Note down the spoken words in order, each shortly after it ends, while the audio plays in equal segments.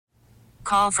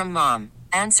call from mom.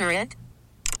 Answer it.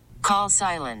 Call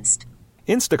silenced.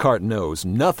 Instacart knows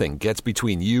nothing gets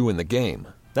between you and the game.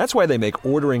 That's why they make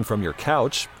ordering from your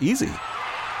couch easy.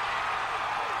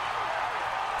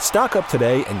 Stock up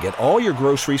today and get all your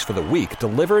groceries for the week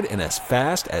delivered in as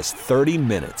fast as 30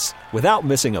 minutes without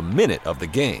missing a minute of the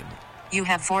game. You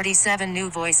have 47 new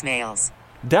voicemails.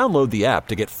 Download the app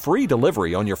to get free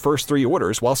delivery on your first 3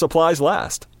 orders while supplies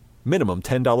last. Minimum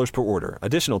 $10 per order.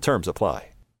 Additional terms apply.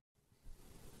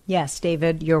 Yes,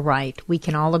 David, you're right. We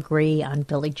can all agree on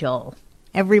Billy Joel.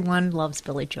 Everyone loves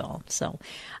Billy Joel. So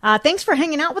thanks for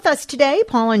hanging out with us today,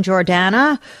 Paul and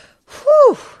Jordana.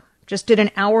 Whew, just did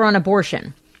an hour on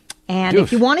abortion. And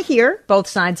if you want to hear both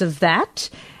sides of that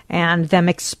and them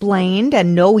explained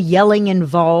and no yelling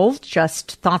involved,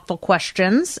 just thoughtful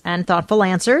questions and thoughtful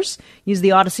answers, use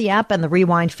the Odyssey app and the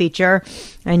Rewind feature,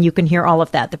 and you can hear all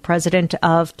of that. The president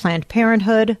of Planned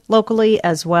Parenthood locally,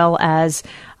 as well as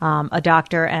a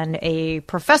doctor and a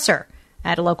professor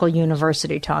at a local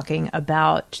university talking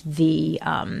about the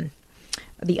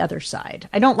other side.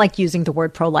 I don't like using the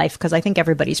word pro-life because I think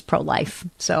everybody's pro-life.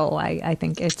 So I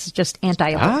think it's just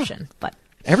anti-abortion. But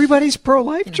everybody's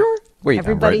pro-life, George? Wait,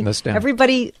 I'm writing this down.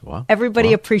 Everybody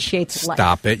appreciates life.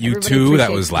 Stop it, you two.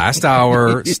 That was last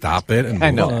hour. Stop it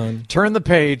and move on. Turn the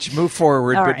page, move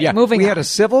forward. All but right, yeah, moving we on. had a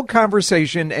civil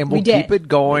conversation, and we'll keep it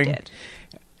going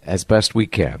as best we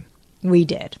can. We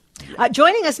did.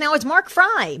 Joining us now is Mark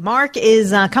Fry. Mark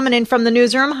is coming in from the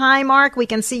newsroom. Hi, Mark. We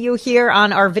can see you here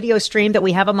on our video stream that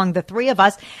we have among the three of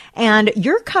us. And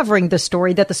you're covering the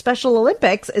story that the Special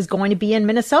Olympics is going to be in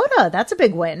Minnesota. That's a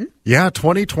big win. Yeah,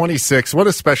 2026. What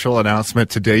a special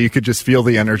announcement today. You could just feel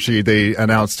the energy. They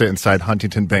announced it inside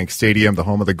Huntington Bank Stadium, the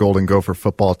home of the Golden Gopher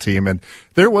football team. And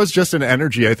there was just an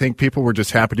energy. I think people were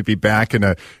just happy to be back in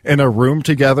a room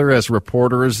together as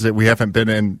reporters. That we haven't been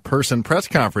in person press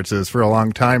conferences for a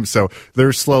long time. So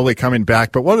they're slowly coming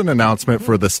back. But what an announcement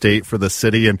for the state, for the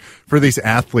city, and for these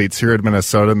athletes here in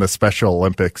Minnesota in the Special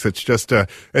Olympics. It's just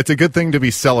it's a good thing to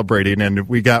be celebrating, and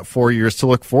we got 4 years to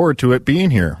look forward to it being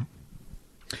here.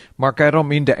 Mark, I don't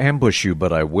mean to ambush you,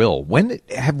 but I will. When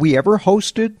have we ever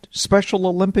hosted Special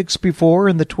Olympics before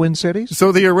in the Twin Cities?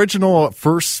 So the original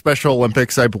first Special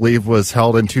Olympics, I believe, was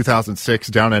held in 2006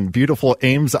 down in beautiful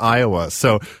Ames, Iowa.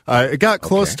 So it got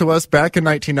close to us. Back in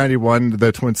 1991,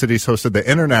 the Twin Cities hosted the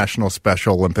International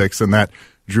Special Olympics, and that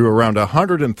drew around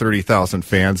 130,000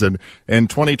 fans. And in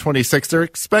 2026, they're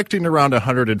expecting around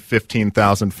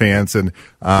 115,000 fans and,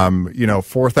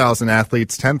 4,000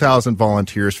 athletes, 10,000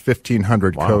 volunteers,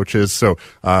 1,500 coaches. So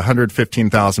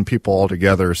 115,000 people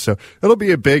altogether. So it'll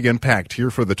be a big impact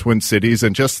here for the Twin Cities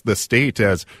and just the state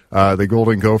as the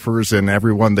Golden Gophers and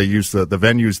everyone, they use the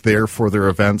venues there for their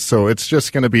events. So it's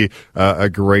just going to be a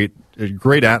great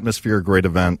atmosphere, a great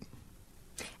event.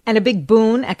 And a big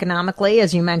boon economically,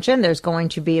 as you mentioned, there's going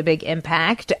to be a big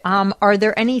impact. Are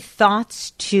there any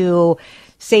thoughts to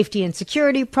safety and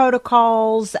security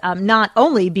protocols, not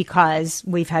only because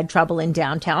we've had trouble in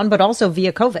downtown, but also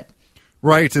via COVID?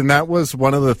 Right, and that was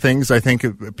one of the things I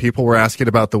think people were asking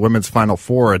about the Women's Final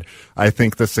Four. And I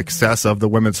think the success of the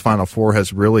Women's Final Four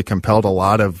has really compelled a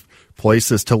lot of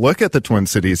places to look at the Twin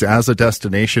Cities as a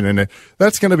destination, and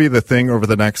that's going to be the thing over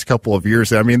the next couple of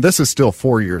years. I mean, this is still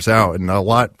 4 years out, and a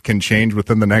lot can change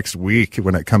within the next week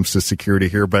when it comes to security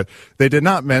here, but they did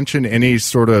not mention any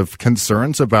sort of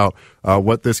concerns about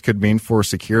what this could mean for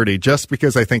security, just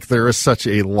because I think there is such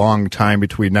a long time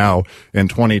between now and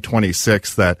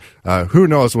 2026 that who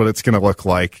knows what it's going to look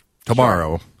like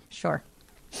tomorrow. Sure.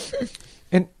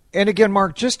 And again,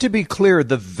 Mark, just to be clear,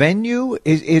 the venue,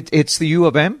 it's the U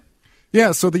of M?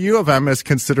 Yeah, so the U of M is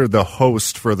considered the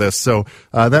host for this. So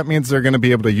that means they're going to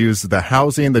be able to use the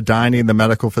housing, the dining, the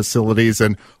medical facilities,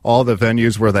 and all the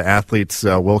venues where the athletes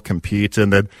will compete.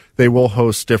 And then they will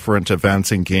host different events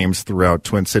and games throughout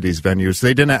Twin Cities venues.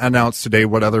 They didn't announce today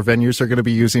what other venues are going to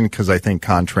be using because I think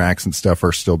contracts and stuff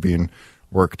are still being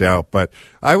worked out. But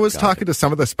I was talking to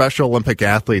some of the Special Olympic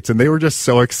athletes, and they were just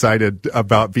so excited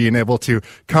about being able to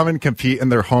come and compete in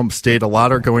their home state. A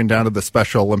lot are going down to the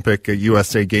Special Olympic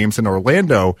USA Games in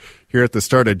Orlando here at the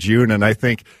start of June. And I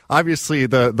think obviously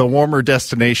the warmer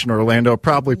destination, Orlando,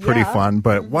 probably pretty fun,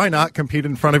 but why not compete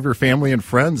in front of your family and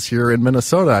friends here in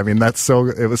Minnesota? I mean,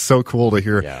 it was so cool to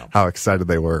hear how excited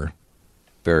they were.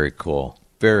 Very cool.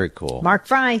 Very cool. Mark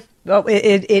Fry. Well,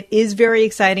 it is very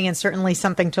exciting and certainly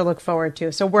something to look forward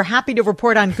to. So we're happy to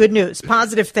report on good news,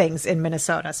 positive things in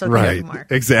Minnesota. So thank you, Mark.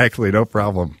 Exactly. No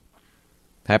problem.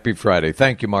 Happy Friday.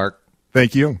 Thank you, Mark.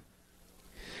 Thank you.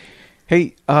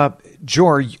 Hey,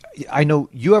 George, I know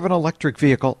you have an electric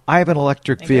vehicle. I have an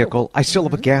electric vehicle. I still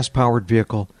have a gas-powered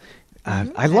vehicle.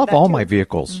 I love all my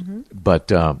vehicles,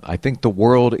 but I think the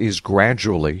world is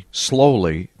gradually,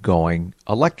 slowly going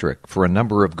electric for a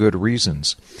number of good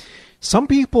reasons. Some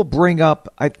people bring up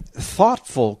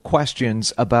thoughtful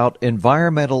questions about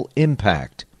environmental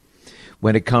impact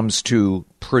when it comes to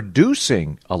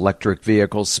producing electric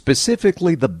vehicles,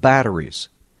 specifically the batteries.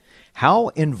 How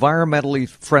environmentally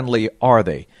friendly are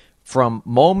they? From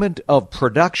moment of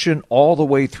production all the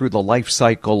way through the life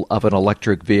cycle of an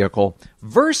electric vehicle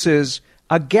versus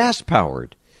a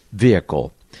gas-powered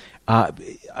vehicle.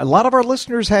 A lot of our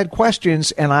listeners had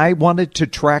questions, and I wanted to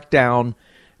track down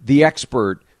the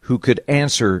expert who could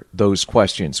answer those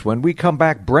questions. When we come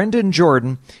back, Brendan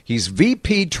Jordan, he's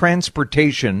VP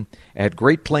Transportation at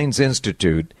Great Plains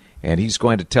Institute, and he's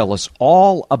going to tell us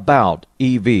all about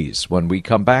EVs when we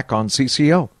come back on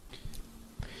CCO.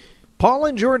 Paul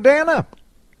and Jordana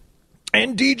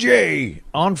and DJ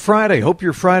on Friday. Hope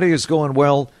your Friday is going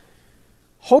well.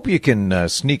 Hope you can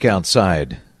sneak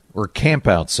outside or camp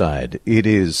outside. It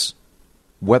is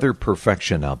weather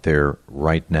perfection out there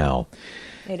right now.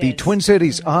 The Twin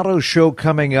Cities Auto Show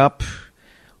coming up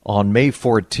on May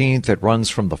 14th. It runs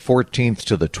from the 14th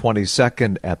to the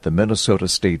 22nd at the Minnesota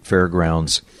State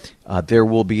Fairgrounds. There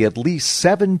will be at least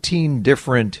 17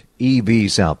 different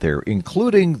EVs out there,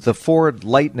 including the Ford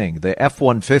Lightning, the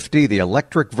F-150, the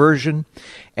electric version.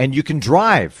 And you can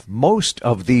drive most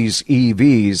of these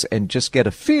EVs and just get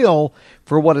a feel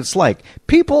for what it's like.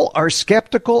 People are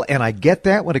skeptical, and I get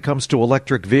that when it comes to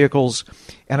electric vehicles.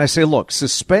 And I say, look,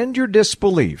 suspend your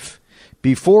disbelief.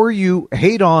 Before you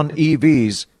hate on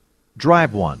EVs,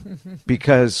 drive one,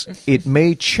 because it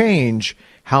may change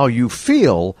how you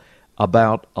feel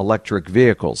about electric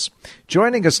vehicles.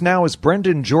 Joining us now is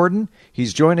Brendan Jordan.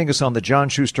 He's joining us on the John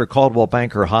Schuster Caldwell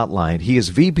Banker Hotline. He is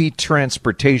VP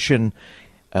Transportation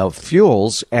of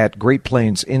Fuels at Great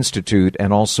Plains Institute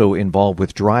and also involved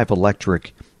with Drive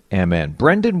Electric MN.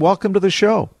 Brendan, welcome to the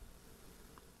show.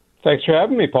 Thanks for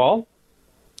having me, Paul.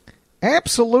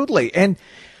 Absolutely. And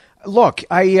look,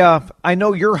 I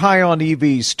know you're high on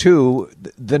EVs too.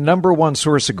 The number one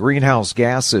source of greenhouse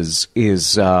gases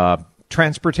is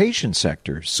transportation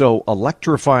sector. So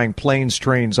electrifying planes,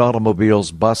 trains,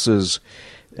 automobiles, buses,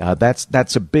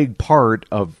 that's a big part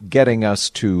of getting us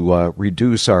to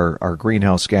reduce our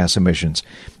greenhouse gas emissions.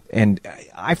 And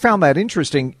I found that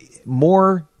interesting.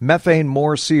 More methane,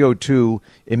 more CO2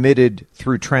 emitted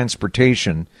through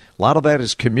transportation. A lot of that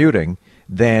is commuting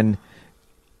than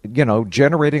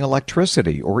generating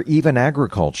electricity or even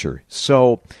agriculture.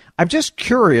 So I'm just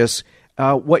curious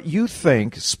what you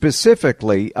think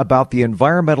specifically about the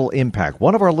environmental impact.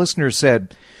 One of our listeners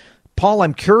said, Paul,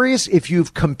 I'm curious if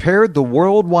you've compared the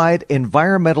worldwide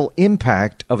environmental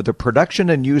impact of the production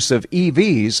and use of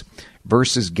EVs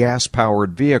versus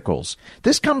gas-powered vehicles.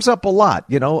 This comes up a lot,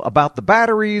 about the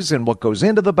batteries and what goes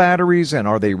into the batteries and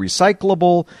are they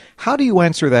recyclable? How do you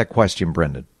answer that question,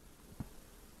 Brendan?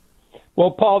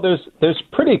 Well, Paul, there's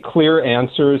pretty clear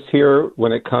answers here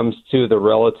when it comes to the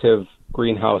relative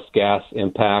greenhouse gas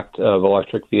impact of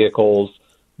electric vehicles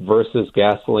versus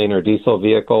gasoline or diesel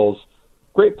vehicles.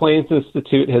 Great Plains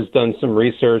Institute has done some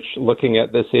research looking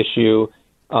at this issue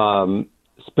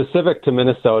specific to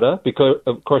Minnesota because,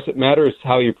 of course, it matters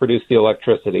how you produce the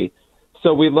electricity.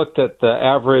 So we looked at the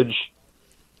average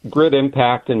grid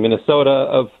impact in Minnesota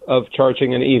of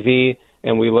charging an EV,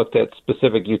 and we looked at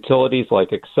specific utilities like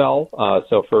Xcel.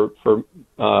 So for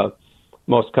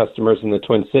most customers in the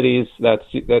Twin Cities,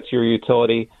 that's your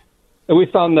utility. And we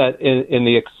found that in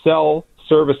the Xcel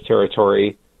service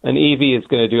territory, an EV is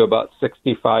going to do about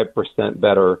 65%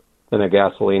 better than a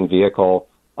gasoline vehicle.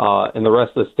 In the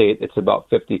rest of the state, it's about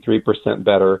 53%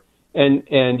 better.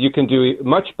 And you can do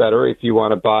much better if you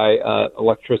want to buy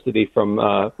electricity from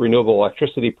a renewable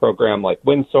electricity program like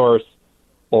WindSource,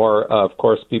 or, of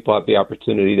course, people have the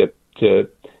opportunity to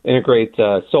integrate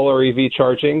solar EV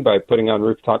charging by putting on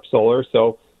rooftop solar.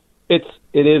 So it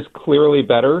is clearly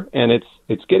better, and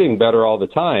it's getting better all the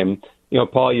time.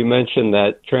 Paul, you mentioned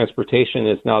that transportation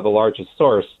is now the largest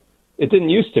source. It didn't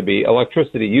used to be.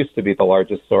 Electricity used to be the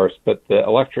largest source, but the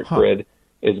electric grid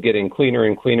is getting cleaner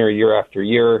and cleaner year after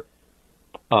year.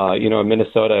 In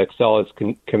Minnesota, Xcel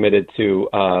is committed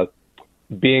to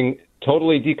being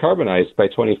totally decarbonized by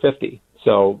 2050.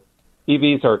 So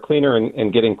EVs are cleaner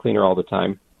and getting cleaner all the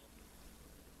time.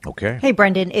 Okay. Hey,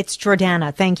 Brendan, it's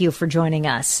Jordana. Thank you for joining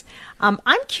us. I'm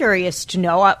curious to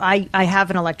know, I have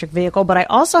an electric vehicle, but I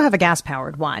also have a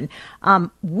gas-powered one.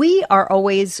 We are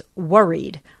always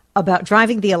worried about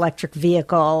driving the electric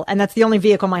vehicle, and that's the only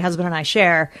vehicle my husband and I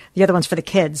share, the other one's for the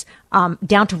kids,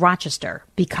 down to Rochester,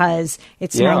 because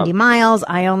it's 90 miles.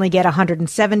 I only get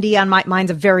 170 on mine's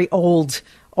a very old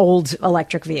old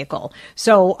electric vehicle.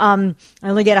 So I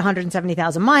only get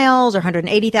 170,000 miles or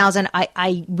 180,000.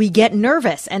 We get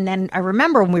nervous. And then I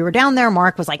remember when we were down there,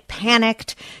 Mark was like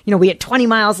panicked. You know, we had 20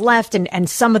 miles left and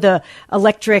some of the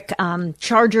electric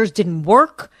chargers didn't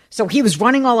work. So he was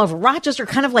running all over Rochester,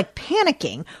 kind of like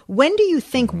panicking. When do you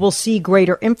think we'll see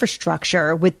greater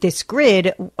infrastructure with this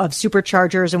grid of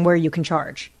superchargers and where you can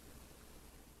charge?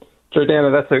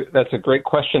 Jordana, that's a great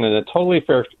question and a totally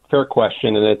fair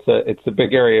question, and it's a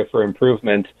big area for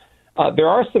improvement. There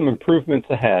are some improvements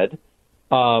ahead.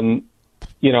 I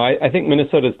think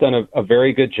Minnesota's done a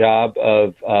very good job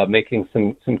of making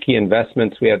some key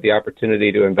investments. We have the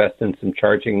opportunity to invest in some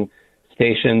charging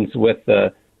stations with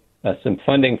some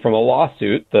funding from a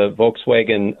lawsuit, the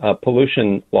Volkswagen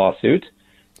pollution lawsuit.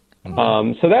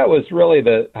 So that was really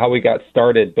how we got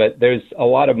started. But there's a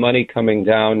lot of money coming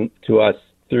down to us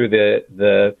through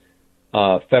the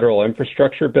federal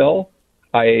infrastructure bill,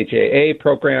 IIJA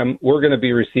program. We're going to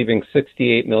be receiving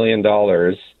 $68 million.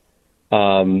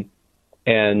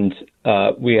 And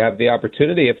we have the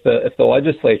opportunity, if the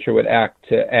legislature would act,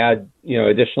 to add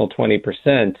additional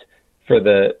 20% for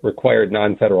the required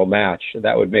non-federal match.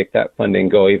 That would make that funding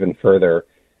go even further.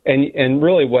 And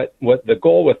really what the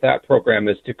goal with that program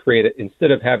is to create it,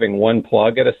 instead of having one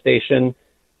plug at a station,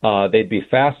 they'd be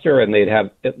faster and they'd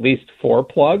have at least 4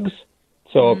 plugs.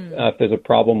 So if there's a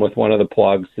problem with one of the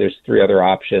plugs, there's 3 other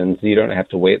options. You don't have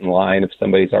to wait in line if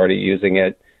somebody's already using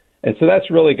it. And so that's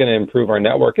really going to improve our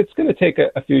network. It's going to take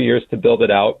a few years to build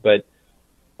it out, but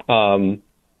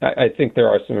I think there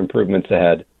are some improvements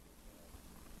ahead.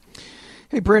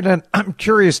 Hey, Brandon, I'm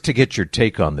curious to get your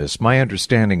take on this. My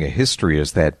understanding of history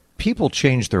is that people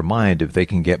change their mind if they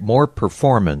can get more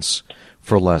performance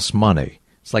for less money.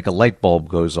 It's like a light bulb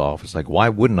goes off. It's like, why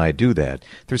wouldn't I do that?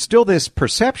 There's still this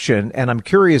perception, and I'm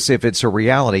curious if it's a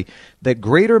reality, that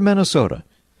greater Minnesota,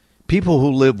 people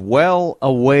who live well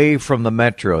away from the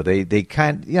metro, they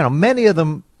many of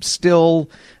them still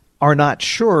are not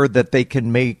sure that they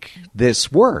can make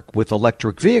this work with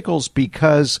electric vehicles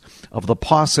because of the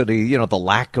paucity, the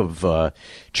lack of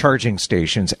charging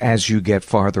stations as you get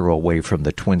farther away from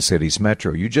the Twin Cities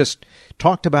metro. You just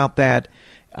talked about that.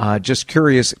 Just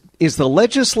curious, is the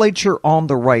legislature on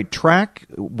the right track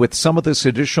with some of this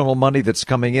additional money that's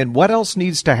coming in? What else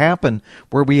needs to happen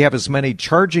where we have as many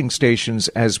charging stations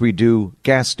as we do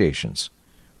gas stations?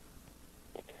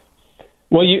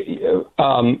 Well,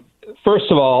 first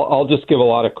of all, I'll just give a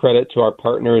lot of credit to our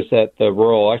partners at the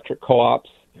rural electric co-ops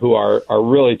who are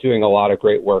really doing a lot of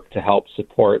great work to help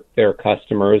support their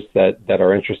customers that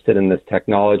are interested in this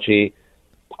technology.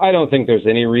 I don't think there's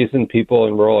any reason people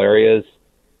in rural areas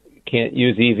can't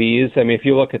use EVs. I mean, if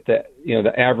you look at the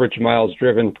average miles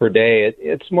driven per day,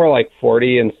 it's more like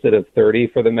 40 instead of 30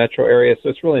 for the metro area. So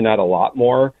it's really not a lot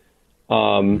more.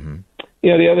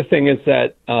 The other thing is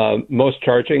that most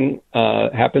charging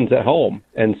happens at home.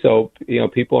 And so,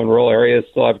 people in rural areas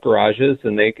still have garages,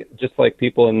 and they, just like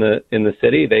people in the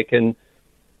city, they can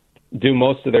do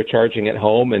most of their charging at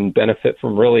home and benefit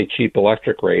from really cheap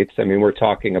electric rates. I mean, we're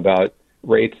talking about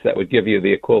rates that would give you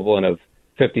the equivalent of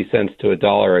 50 cents to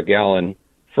 $1 a gallon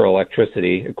for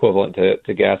electricity, equivalent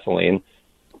to gasoline.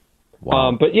 Wow.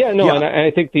 And I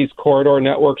think these corridor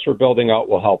networks we're building out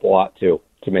will help a lot too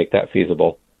to make that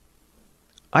feasible.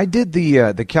 I did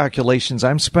the calculations.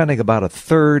 I'm spending about a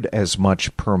third as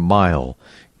much per mile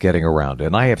getting around,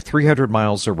 and I have 300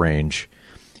 miles of range.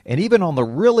 And even on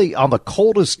the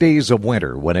coldest days of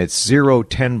winter, when it's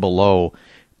 10 below,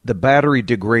 the battery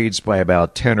degrades by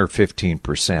about 10 or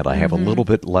 15%. I have a little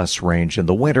bit less range in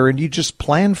the winter, and you just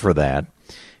plan for that.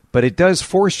 But it does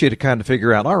force you to kind of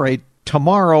figure out, all right,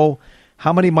 tomorrow,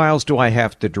 how many miles do I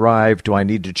have to drive? Do I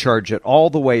need to charge it all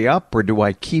the way up, or do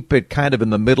I keep it kind of in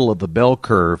the middle of the bell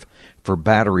curve for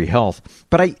battery health?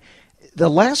 But the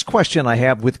last question I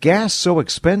have, with gas so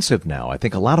expensive now, I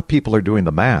think a lot of people are doing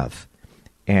the math,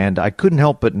 and I couldn't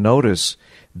help but notice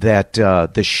that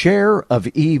the share of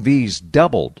EVs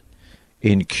doubled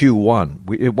in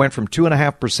Q1. It went from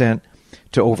 2.5%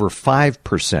 to over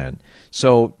 5%.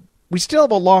 So we still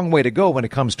have a long way to go when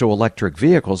it comes to electric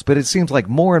vehicles, but it seems like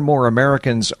more and more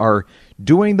Americans are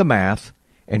doing the math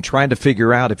and trying to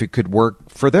figure out if it could work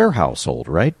for their household,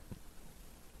 right?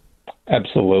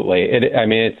 Absolutely.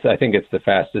 I think it's the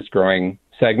fastest growing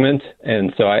segment.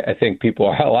 And so I think a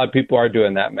lot of people are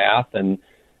doing that math. And,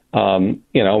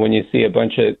 when you see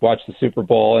watch the Super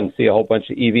Bowl and see a whole bunch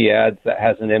of EV ads, that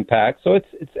has an impact. So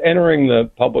it's entering the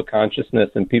public consciousness,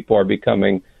 and people are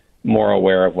becoming more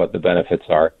aware of what the benefits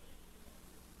are.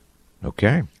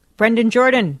 Okay. Brendan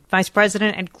Jordan, Vice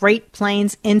President at Great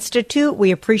Plains Institute.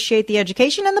 We appreciate the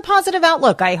education and the positive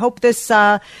outlook. I hope this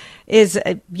is,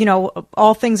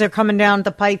 all things are coming down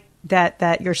the pipe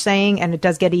that you're saying, and it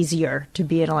does get easier to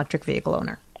be an electric vehicle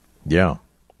owner. Yeah.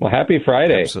 Well, happy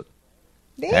Friday.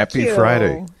 Happy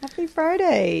Friday. Happy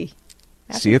Friday.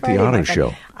 See you at the auto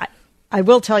show. I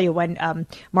will tell you when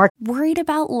Mark... Worried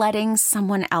about letting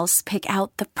someone else pick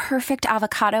out the perfect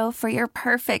avocado for your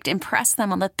perfect impress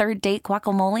them on the third date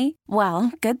guacamole?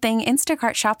 Well, good thing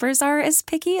Instacart shoppers are as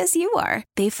picky as you are.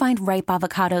 They find ripe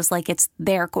avocados like it's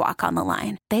their guac on the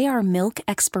line. They are milk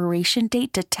expiration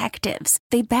date detectives.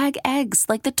 They bag eggs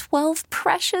like the 12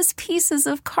 precious pieces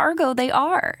of cargo they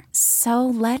are. So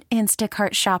let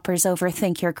Instacart shoppers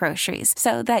overthink your groceries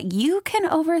so that you can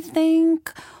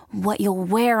overthink what you'll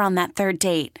wear on that third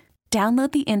date.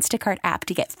 Download the Instacart app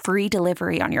to get free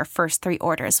delivery on your first 3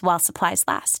 orders while supplies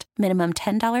last. Minimum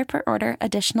 $10 per order.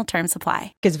 Additional terms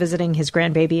apply. Is visiting his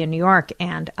grandbaby in New York,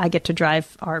 and I get to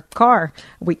drive our car.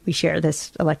 We share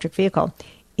this electric vehicle.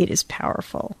 It is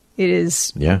powerful. It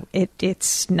is. Yeah.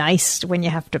 It's nice when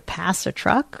you have to pass a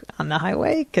truck on the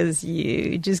highway because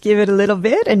you just give it a little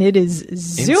bit and it is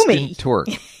zoomy. Instant torque.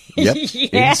 Yep.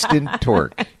 Yeah. Instant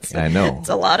torque. I know. It's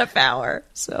a lot of power.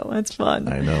 So it's fun.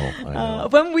 I know.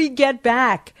 When we get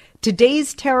back,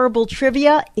 today's terrible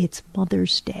trivia, it's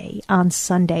Mother's Day on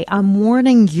Sunday. I'm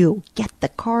warning you, get the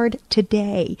card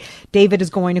today. David is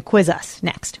going to quiz us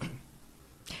next.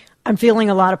 I'm feeling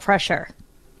a lot of pressure.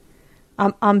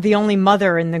 I'm the only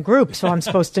mother in the group, so I'm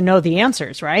supposed to know the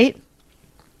answers, right?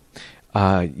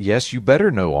 Yes, you better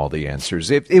know all the answers.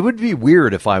 It would be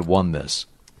weird if I won this.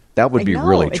 That would be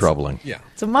really troubling. Yeah.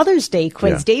 It's a Mother's Day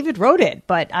quiz. Yeah. David wrote it,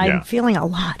 but I'm feeling a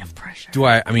lot of pressure. Do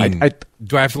I have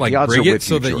to bring it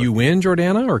so that you win,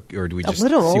 Jordana, or do we just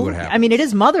see what happens? I mean, it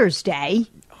is Mother's Day.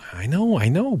 I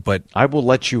know, but I will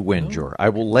let you win, Jor. I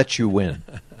will let you win.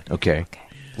 Okay.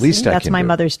 At least that's my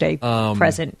Mother's Day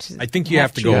present. I think you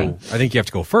have to go. I think you have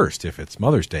to go first if it's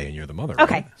Mother's Day and you're the mother.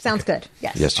 Okay, right? Sounds good.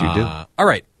 Yes. Yes, you do. All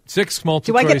right, 6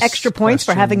 multiple. Do I get extra points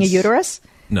for having a uterus?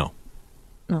 No.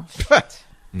 No.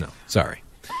 No. Sorry.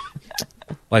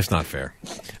 Life's not fair.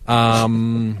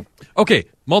 Okay,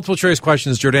 multiple choice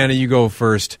questions. Jordana, you go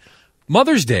first.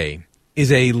 Mother's Day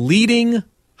is a leading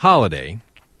holiday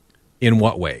in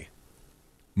what way?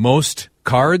 Most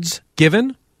cards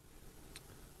given?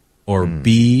 Or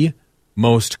B,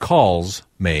 most calls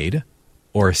made?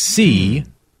 Or C,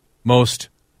 most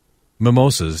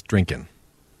mimosas drinking?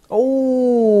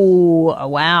 Oh,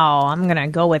 wow. I'm going to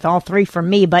go with all 3 for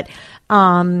me, but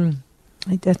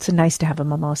that's nice to have a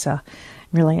mimosa.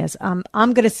 It really is. I'm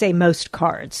going to say most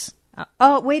cards.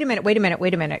 Wait a minute.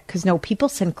 Because no, people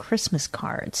send Christmas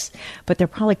cards, but they're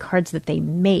probably cards that they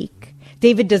make.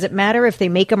 David, does it matter if they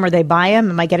make them or they buy them?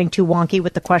 Am I getting too wonky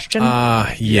with the question?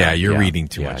 Yeah, you're reading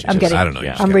too much. I don't know.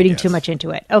 I'm reading too much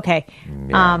into it. Okay.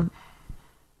 Yeah.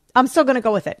 I'm still going to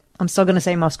go with it. I'm still going to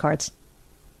say most cards.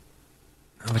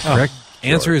 The correct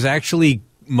answer is actually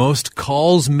most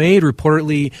calls made.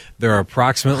 Reportedly, there are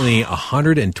approximately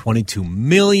 122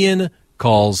 million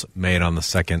calls made on the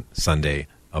second Sunday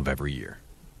of every year.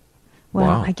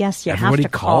 Well, I guess Everybody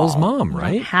have to call. calls mom,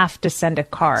 right? You have to send a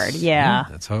card. Yeah.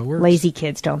 That's how it works. Lazy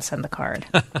kids don't send the card.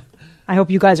 I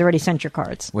hope you guys already sent your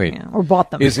cards. Wait. Or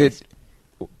bought them. Is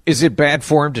it bad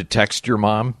form to text your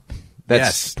mom?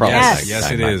 That's probably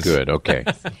yes, it is. Good. Okay.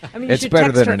 I mean, it's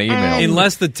better than an email.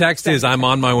 Unless the text is, I'm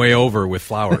on my way over with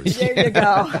flowers. There you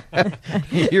go.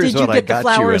 Here's Did what you I get got the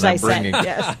flowers you, and I I'm bringing. sent?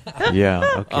 Yes.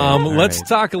 Yeah. Okay. Let's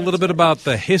talk a little bit about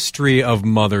the history of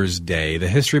Mother's Day. The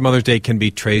history of Mother's Day can be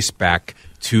traced back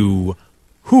to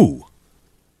who?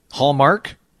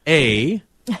 Hallmark? A,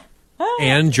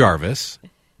 Anne Jarvis.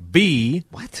 B,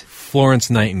 Florence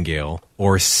Nightingale.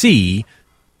 Or C,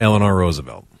 Eleanor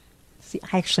Roosevelt. See,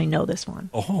 I actually know this one.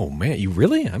 Oh, man. You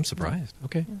really? I'm surprised.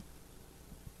 Okay.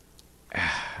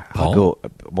 I'll go.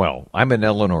 Well, I'm an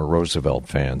Eleanor Roosevelt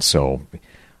fan, so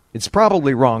it's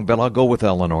probably wrong, but I'll go with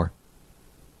Eleanor.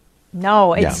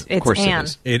 No, it's Anne.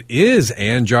 It is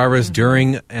Anne Jarvis.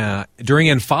 During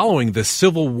and following the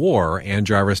Civil War, Anne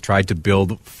Jarvis tried to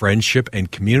build friendship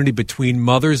and community between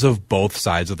mothers of both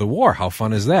sides of the war. How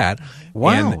fun is that?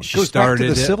 Wow! And she started back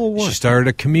to the Civil War. She started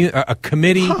a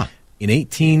committee in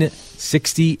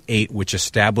 1868, which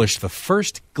established the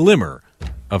first glimmer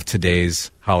of today's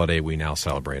holiday we now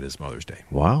celebrate as Mother's Day.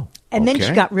 Wow! And then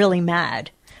she got really mad.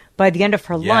 By the end of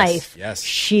her life,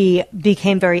 she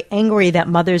became very angry that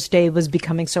Mother's Day was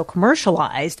becoming so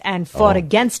commercialized and fought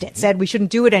against it, said we shouldn't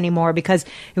do it anymore because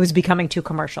it was becoming too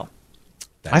commercial.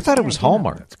 I thought it was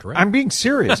Hallmark. That's correct. I'm being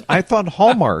serious. I thought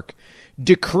Hallmark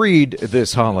decreed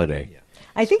this holiday.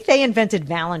 I think they invented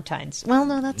Valentine's. Well,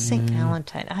 no, that's St.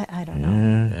 Valentine. I don't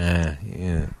know.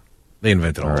 Yeah. They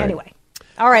invented all that. Anyway.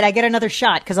 All right, I get another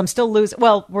shot because I'm still losing.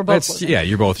 Well, we're both losing. Yeah,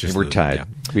 you're both just We're losing, tied. yeah.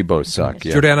 We both suck.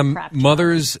 Yeah. Jordana, Crap.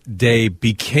 Mother's Day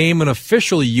became an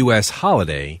official U.S.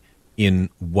 holiday in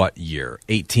what year?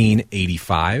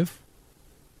 1885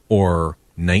 or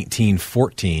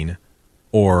 1914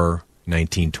 or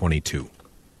 1922?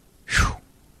 Whew.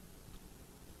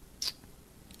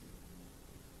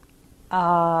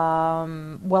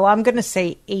 Well, I'm going to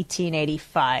say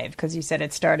 1885 because you said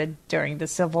it started during the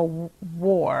Civil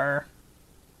War.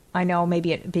 I know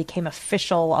maybe it became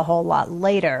official a whole lot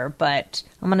later, but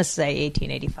I'm going to say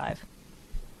 1885.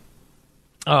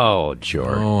 Oh,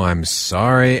 George. Oh, I'm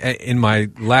sorry.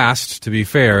 To be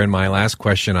fair, in my last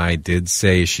question, I did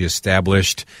say she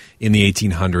established in the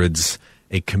 1800s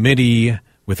a committee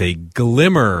with a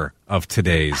glimmer of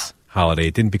today's holiday.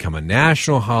 It didn't become a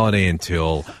national holiday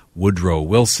until Woodrow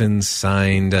Wilson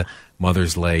signed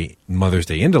Mother's Day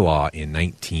into law in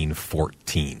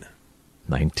 1914.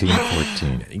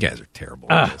 1914. You guys are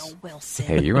terrible at this. Wilson.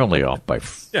 Hey, you're only off by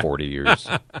 40 years.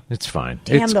 It's fine.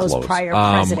 Damn it's those close. prior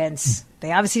presidents.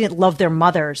 They obviously didn't love their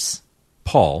mothers.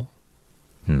 Paul,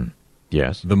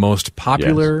 Yes. the most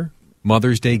popular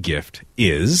Mother's Day gift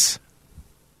is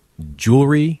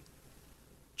jewelry,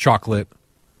 chocolate,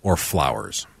 or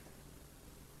flowers.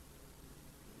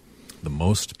 The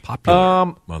most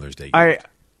popular Mother's Day gift.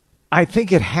 I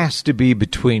think it has to be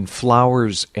between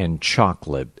flowers and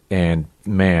chocolate. And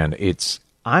man,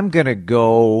 I'm going to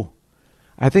go,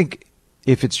 I think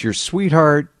if it's your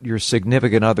sweetheart, your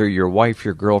significant other, your wife,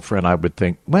 your girlfriend, I would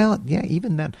think, well, yeah,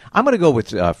 even then. I'm going to go with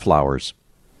flowers.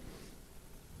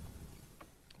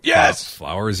 Yes,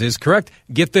 flowers is correct.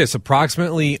 Get this,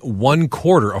 approximately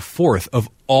a fourth of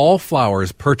all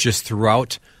flowers purchased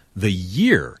throughout the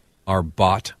year are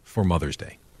bought for Mother's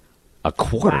Day. A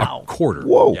quarter. Wow. A quarter.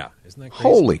 Whoa. Yeah, isn't that crazy?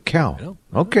 Holy cow. I know.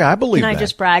 Okay, I believe Can I that.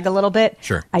 just brag a little bit?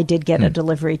 Sure. I did get a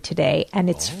delivery today, and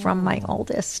it's from my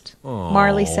oldest.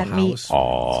 Marley sent me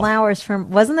flowers from.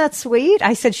 Wasn't that sweet?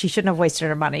 I said she shouldn't have wasted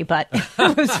her money, but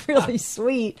it was really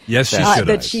sweet. Yes, she should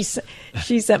That have.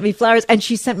 she sent me flowers, and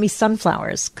she sent me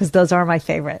sunflowers because those are my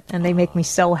favorite, and they make me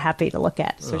so happy to look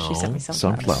at. So she sent me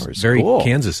sunflowers. Very Cool.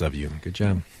 Kansas of you. Good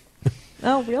job.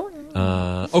 Oh, really?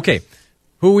 Okay.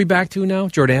 Who are we back to now?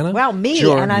 Jordana? Wow, me,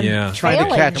 Sure. and I'm Yeah. Trying to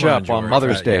failing. catch Come on, up on George.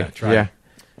 Mother's Try- Day. yeah,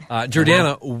 try.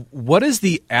 Jordana, what is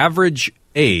the average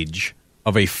age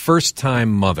of a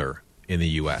first-time mother in the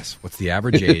U.S.? What's the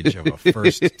average age of a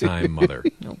first-time mother?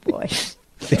 Oh boy.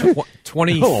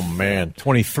 20, Oh, man.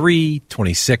 23,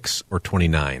 26, or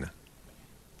 29?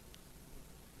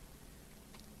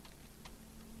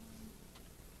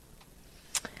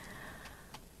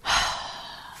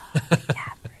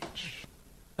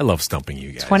 I love stumping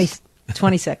you guys.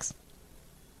 26.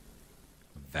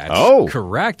 That's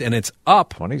correct, and it's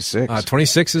up. 26.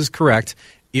 26 is correct.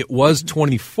 It was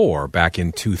 24 back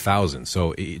in 2000.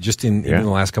 So just in the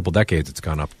last couple decades, it's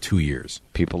gone up 2 years.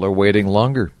 People are waiting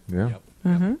longer. Yeah.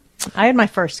 Yep. I had my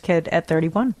first kid at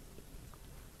 31.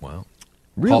 Wow.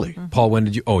 Really? Paul, when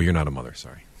did you? Oh, you're not a mother.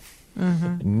 Sorry.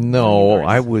 No,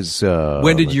 I was.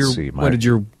 When did let's see,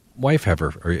 your wife have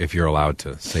her? Or if you're allowed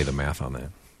to say the math on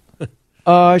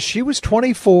that. She was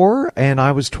 24 and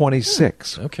I was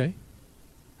 26. Okay.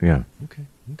 Yeah. Okay.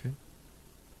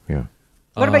 Yeah.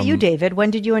 What about you, David? When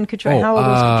did you and Katrina? How old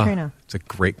was Katrina? It's a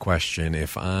great question.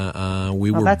 If we Well,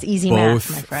 were that's easy both,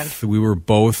 math, my friend. We were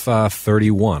both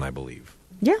 31, I believe.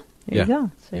 Yeah, there Yeah. you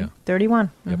go. See, Yeah. 31.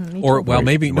 Yep. Me Or too. well,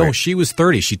 maybe no. Right. She was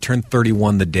 30. She turned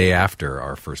 31 the day after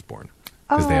our firstborn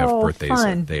because they have Oh, birthdays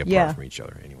fun. a day apart Yeah. from each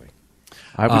other. Anyway.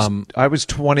 I was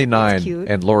 29 That's cute.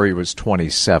 and Lori was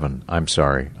 27. I'm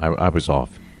sorry. I was off.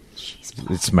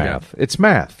 It's math. It's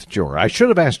math, George. I should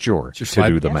have asked George to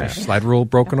do the Is your math. slide rule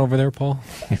broken over there, Paul?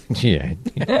 Yeah.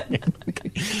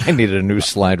 I needed a new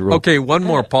slide rule. Okay, one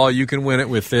more, Paul. You can win it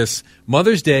with this.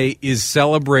 Mother's Day is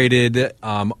celebrated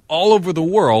all over the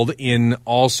world in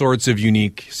all sorts of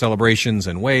unique celebrations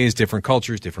and ways. Different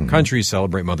cultures, different countries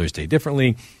celebrate Mother's Day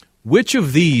differently. Which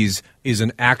of these is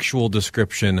an actual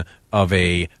description of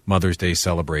a Mother's Day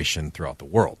celebration throughout the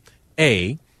world?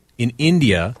 A, in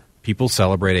India, people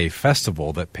celebrate a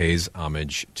festival that pays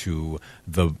homage to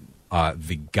the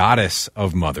goddess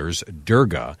of mothers,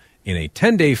 Durga, in a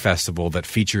 10-day festival that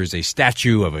features a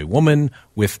statue of a woman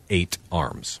with 8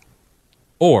 arms.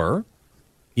 Or,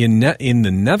 in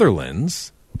the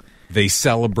Netherlands, they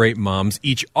celebrate moms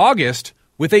each August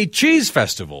with a cheese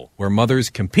festival where mothers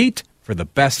compete for the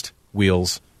best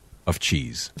wheels of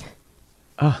cheese.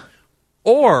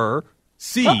 Or,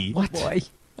 C... Boy.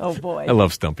 Oh, boy. I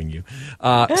love stumping you.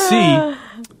 C,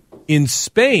 In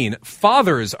Spain,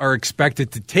 fathers are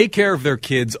expected to take care of their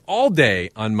kids all day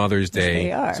on Mother's Day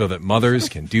they are. so that mothers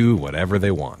can do whatever they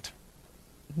want.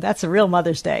 That's a real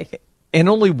Mother's Day. And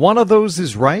only one of those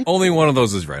is right? Only one of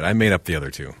those is right. I made up the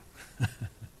other two.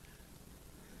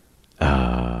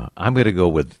 I'm going to go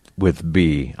with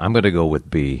B. I'm going to go with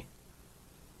B.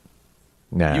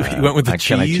 Nah, You went with the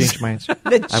Can I cheese? change my answer?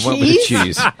 The I went with the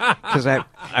cheese because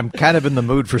I'm kind of in the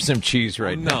mood for some cheese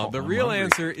right now. No, the real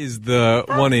answer is the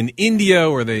one in India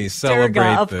where they celebrate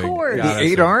Durga, of the course. goddess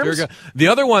The 8 of arms? Durga. The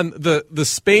other one, the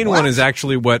Spain one, is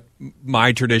actually what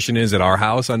my tradition is at our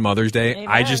house on Mother's Day.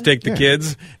 I just take the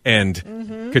kids,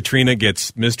 and Katrina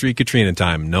gets mystery Katrina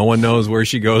time. No one knows where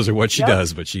she goes or what she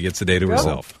does, but she gets the day to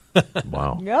herself.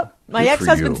 Wow. Yep. My Good for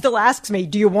ex-husband you. still asks me,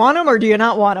 do you want them or do you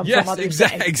not want them for Yes, Mother's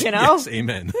exactly. Day? You know? Yes,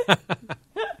 amen.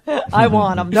 I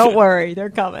want them. Don't worry. They're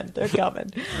coming. They're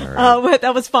coming. But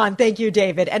that was fun. Thank you,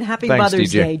 David. And happy Thanks,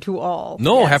 Mother's DJ. Day to all.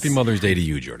 No, Yes. happy Mother's Day to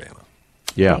you, Jordana.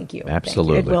 Yeah, Thank you.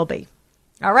 absolutely. Thank you. It will be.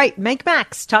 All right. Make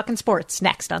Max talking sports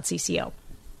next on CCO.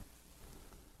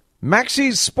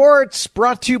 Maxie's Sports,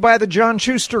 brought to you by the John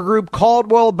Schuster Group,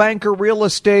 Caldwell Banker Real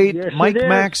Estate. Yes, Mike it is.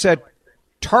 Max at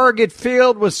Target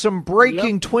Field with some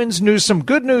breaking Twins news, some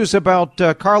good news about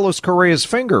Carlos Correa's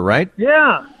finger, right?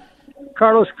 Yeah.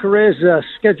 Carlos Correa is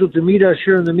scheduled to meet us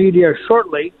here in the media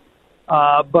shortly,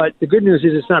 but the good news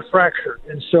is it's not fractured,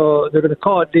 and so they're going to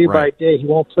call it day by Right. day. He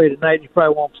won't play tonight. He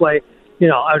probably won't play,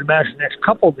 I would imagine the next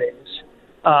couple days.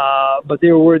 But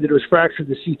they were worried that it was fractured.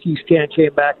 The CT scan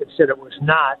came back and said it was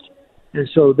not, and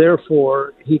so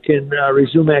therefore he can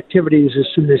resume activities as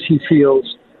soon as he feels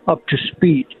up to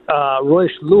speed.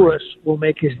 Royce Lewis will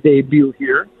make his debut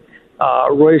here.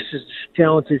 Royce is a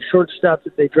talented shortstop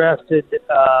that they drafted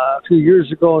a few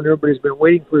years ago, and everybody's been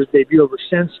waiting for his debut ever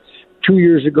since. 2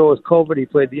 years ago with COVID, he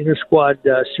played the inter-squad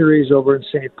series over in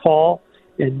St. Paul,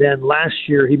 and then last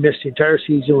year he missed the entire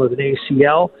season with an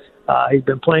ACL. He's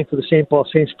been playing for the St. Paul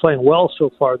Saints, playing well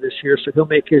so far this year, so he'll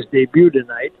make his debut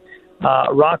tonight.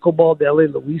 Rocco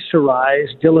Baldelli, Luis Ariz,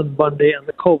 Dylan Bundy on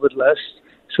the COVID list,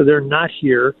 so they're not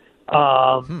here.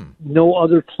 No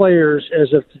other players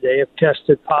as of today have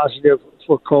tested positive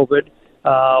for COVID.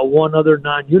 One other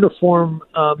non-uniform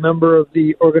member of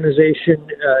the organization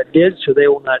did, so they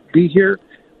will not be here.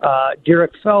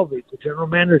 Derek Falvey, the general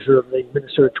manager of the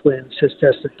Minnesota Twins, has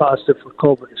tested positive for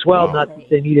COVID as well. Not that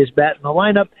they need his bat in the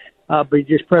lineup, but he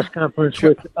just press conference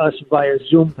with us via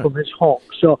Zoom from his home.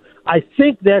 So I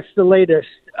think that's the latest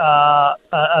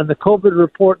on the COVID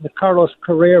report and the Carlos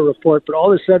Correa report, but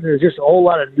all of a sudden there's just a whole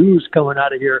lot of news coming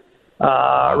out of here.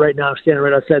 Right now I'm standing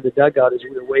right outside the dugout as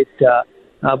we await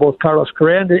both Carlos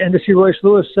Correa and to see Royce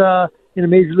Lewis in a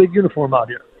Major League uniform out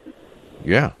here.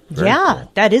 Yeah. very Yeah,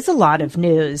 cool. that is a lot of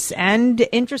news and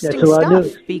interesting That's a lot of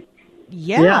stuff. news.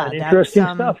 Yeah, and interesting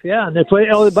that's, stuff. Yeah, and they play.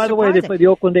 Oh, by the way, they surprising. play the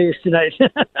Oakland A's tonight.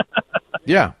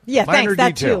 Yeah. Yeah, Minor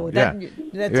thanks. detail. That too.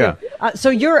 That Yeah. too. So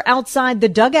you're outside the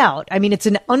dugout. I mean, it's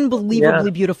an unbelievably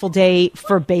Yeah. beautiful day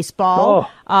for baseball.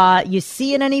 You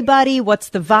seeing anybody? What's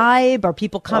the vibe? Are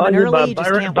people coming early? You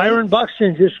just can't Byron wait?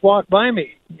 Buxton just walked by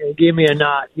me, gave me a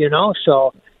nod.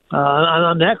 So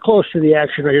I'm that close to the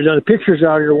action right here. The pitchers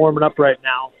out here warming up right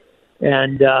now.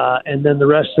 And then the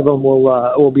rest of them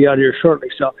will be out here shortly.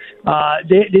 So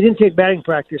they didn't take batting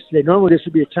practice today. Normally this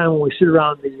would be a time when we sit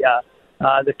around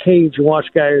the cage and watch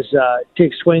guys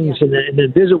take swings and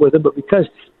then visit with them. But because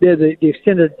the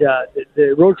extended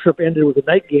the road trip ended with a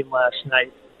night game last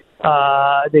night,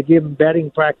 they gave them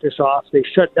batting practice off. They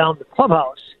shut down the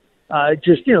clubhouse.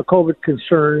 Just COVID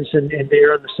concerns and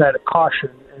they're on the side of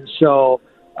caution. And so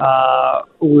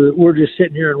we're just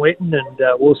sitting here and waiting, and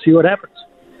we'll see what happens.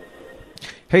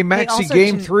 Hey, Maxie, also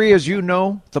Game to- 3, as you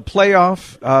know, the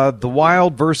playoff, the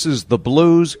Wild versus the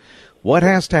Blues. What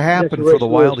has to happen That's for the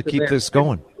Royce Wild to Lewis keep there. this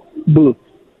going? Blue.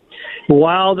 The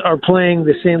Wild are playing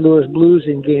the St. Louis Blues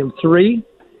in Game 3,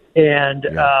 and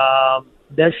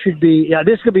that should be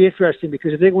this could be interesting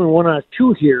because if they win 1 out of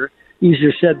 2 here,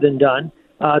 easier said than done.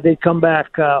 They come back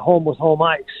home with home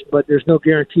ice, but there's no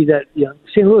guarantee that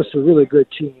St. Louis is a really good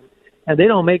team, and they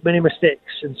don't make many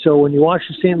mistakes. And so when you watch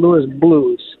the St. Louis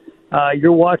Blues,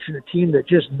 you're watching a team that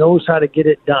just knows how to get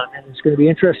it done, and it's going to be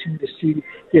interesting to see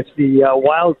if the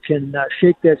Wild can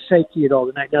shake that psyche at all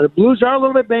tonight. Now, the Blues are a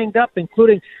little bit banged up,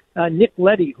 including Nick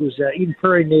Leddy, who's an Eden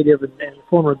Prairie native and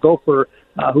former Gopher,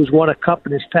 who's won a cup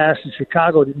in his past in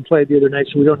Chicago, didn't play the other night,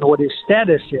 so we don't know what his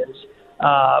status is.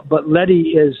 But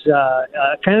Leddy is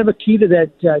kind of a key to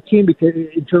that team because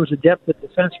in terms of depth at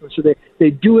defenseman. So they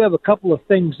do have a couple of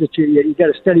things that you got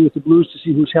to study with the Blues to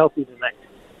see who's healthy tonight.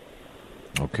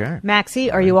 Okay. Maxie,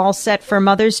 are you all set for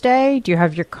Mother's Day? Do you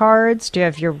have your cards? Do you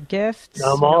have your gifts?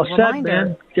 I'm all set,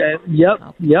 Reminder. man.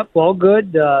 Yep, all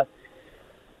good. The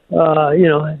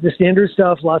standard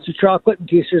stuff, lots of chocolate in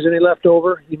case there's any left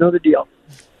over. You know the deal.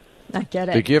 I get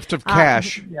it. The gift of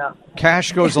cash. Yeah.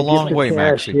 Cash goes a long way,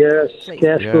 Cash, Maxie. yes,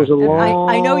 cash goes a long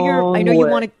I know you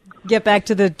want to get back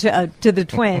to the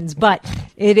Twins, but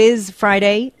it is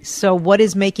Friday. So what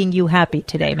is making you happy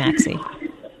today, Maxie?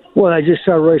 Well, I just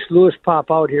saw Royce Lewis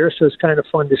pop out here, so it's kind of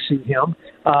fun to see him.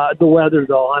 The weather,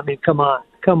 though, I mean, come on.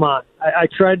 I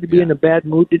tried to be in a bad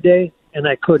mood today, and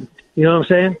I couldn't. You know what I'm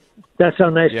saying? That's how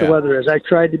nice the weather is. I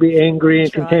tried to be angry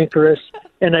and cantankerous,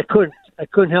 and I couldn't. I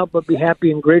couldn't help but be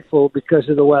happy and grateful because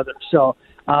of the weather. So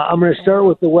I'm going to start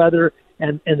with the weather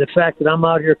and the fact that I'm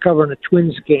out here covering a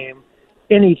Twins game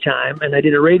anytime, and I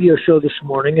did a radio show this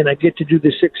morning, and I get to do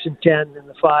the 6 and 10 and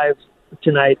the 5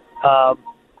 tonight.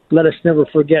 Let us never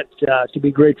forget to be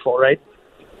grateful, right?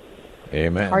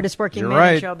 Amen. Hardest working You're man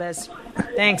right. in showbiz.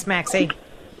 Thanks, Maxie.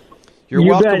 You're you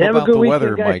welcome bet. Have about a good the weekend,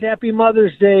 weather, guys. Mike. Happy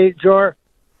Mother's Day, Jor.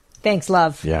 Thanks,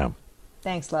 love. Yeah.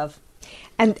 Thanks, love.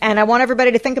 And I want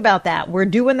everybody to think about that. We're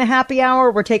doing the happy hour.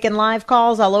 We're taking live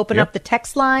calls. I'll open up the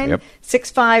text line,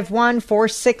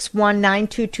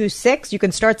 651-461-9226. You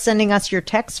can start sending us your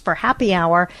texts for happy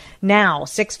hour now,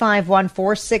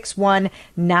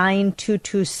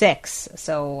 651-461-9226.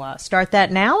 So start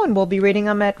that now, and we'll be reading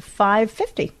them at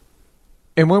 5:50.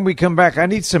 And when we come back, I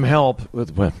need some help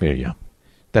with,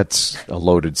 that's a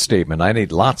loaded statement. I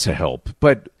need lots of help.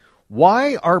 But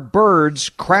why are birds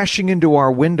crashing into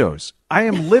our windows? I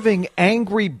am living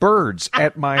angry birds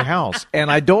at my house,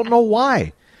 and I don't know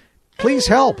why. Please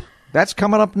help. That's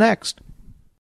coming up next.